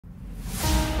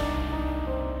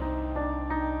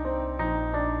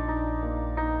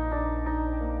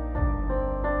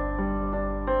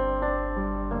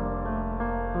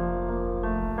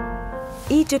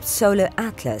Egypt's Solar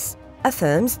Atlas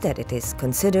affirms that it is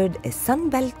considered a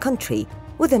sunbelt country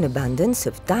with an abundance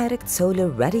of direct solar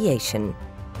radiation.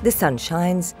 The sun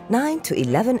shines 9 to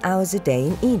 11 hours a day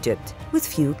in Egypt, with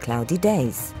few cloudy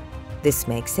days. This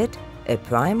makes it a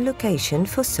prime location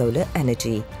for solar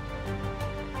energy.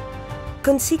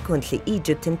 Consequently,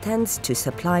 Egypt intends to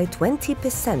supply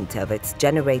 20% of its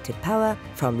generated power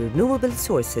from renewable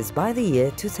sources by the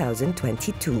year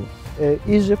 2022.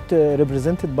 Egypt,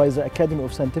 represented by the Academy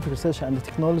of Scientific Research and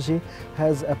Technology,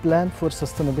 has a plan for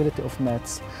sustainability of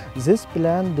MATS. This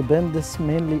plan depends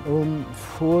mainly on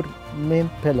four main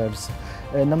pillars.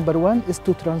 Number one is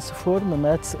to transform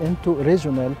MATS into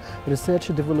regional research,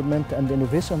 development and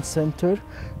innovation center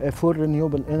for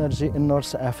renewable energy in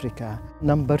North Africa.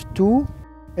 Number two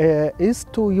is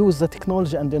to use the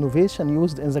technology and innovation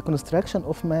used in the construction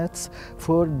of MATS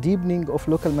for deepening of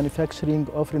local manufacturing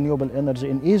of renewable energy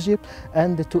in Egypt,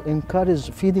 and to encourage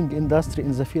feeding industry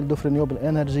in the field of renewable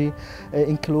energy,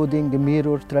 including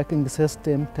mirror tracking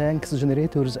system, tanks,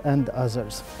 generators and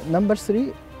others. Number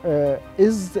three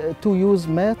is to use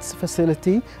MATS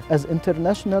facility as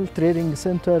international training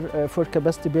center for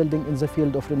capacity building in the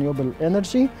field of renewable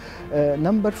energy.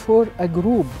 Number four, a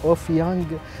group of young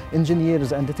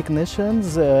engineers and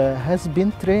technicians has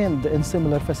been trained in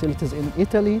similar facilities in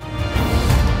Italy.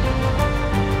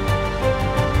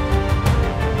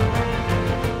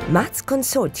 MATS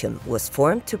Consortium was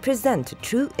formed to present a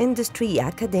true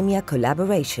industry-academia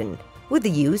collaboration with the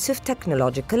use of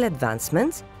technological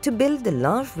advancements to build a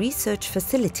large research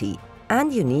facility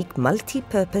and unique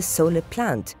multi-purpose solar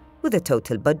plant with a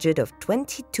total budget of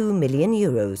 22 million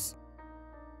euros.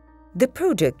 The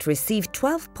project received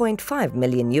 12.5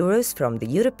 million euros from the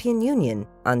European Union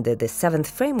under the 7th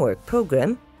Framework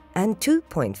Programme and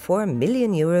 2.4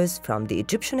 million euros from the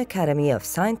Egyptian Academy of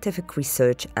Scientific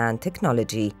Research and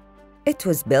Technology. It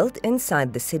was built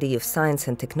inside the City of Science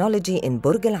and Technology in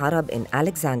Burj Al Arab in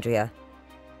Alexandria.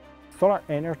 Solar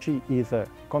energy is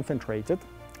concentrated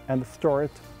and stored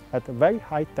at a very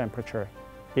high temperature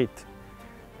heat.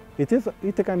 It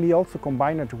can be also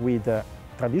combined with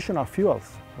traditional fuels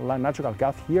like natural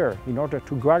gas here in order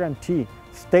to guarantee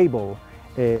stable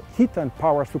heat and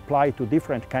power supply to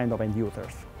different kinds of end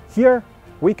users. Here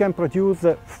we can produce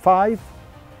 5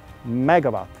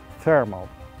 megawatt thermal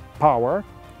power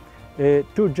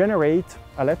to generate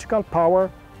electrical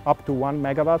power up to 1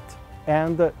 megawatt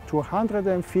and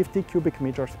 250 cubic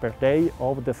meters per day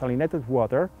of desalinated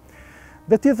water.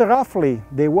 That is roughly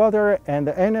the water and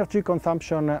energy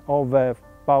consumption of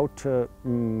about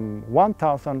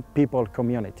 1,000 people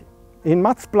community. In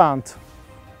MATS plant,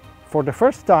 for the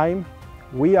first time,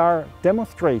 we are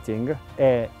demonstrating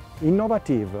an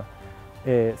innovative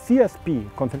CSP,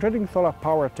 concentrating solar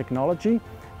power technology,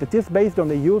 that is based on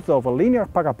the use of linear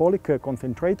parabolic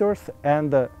concentrators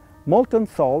and molten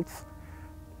salts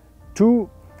to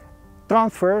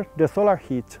transfer the solar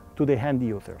heat to the end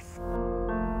users.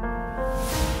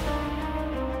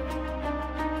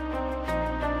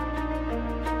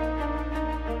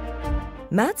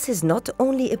 MATS is not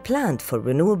only a plant for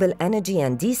renewable energy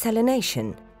and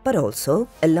desalination, but also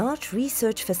a large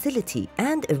research facility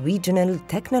and a regional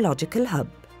technological hub.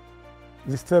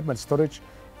 This thermal storage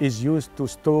is used to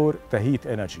store the heat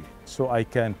energy, so I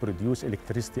can produce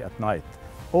electricity at night.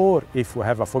 Or if we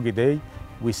have a foggy day,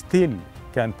 we still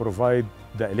can provide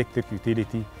the electric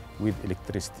utility with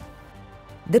electricity.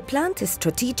 The plant is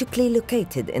strategically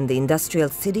located in the industrial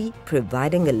city,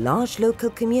 providing a large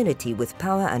local community with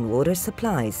power and water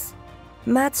supplies.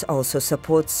 MATS also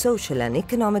supports social and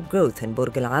economic growth in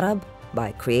Burj Al Arab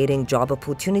by creating job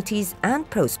opportunities and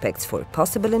prospects for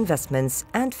possible investments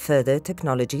and further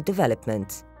technology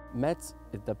development. MATS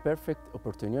is the perfect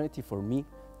opportunity for me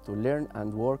to learn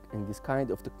and work in this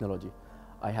kind of technology.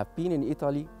 I have been in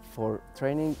Italy for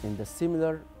training in the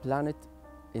similar planet,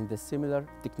 in the similar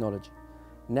technology.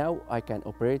 Now I can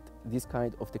operate this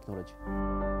kind of technology.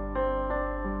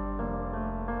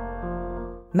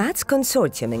 MATS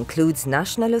Consortium includes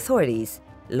national authorities,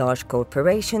 large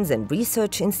corporations and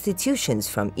research institutions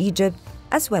from Egypt,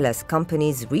 as well as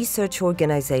companies, research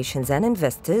organizations and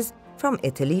investors from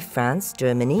Italy, France,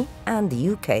 Germany and the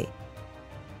UK.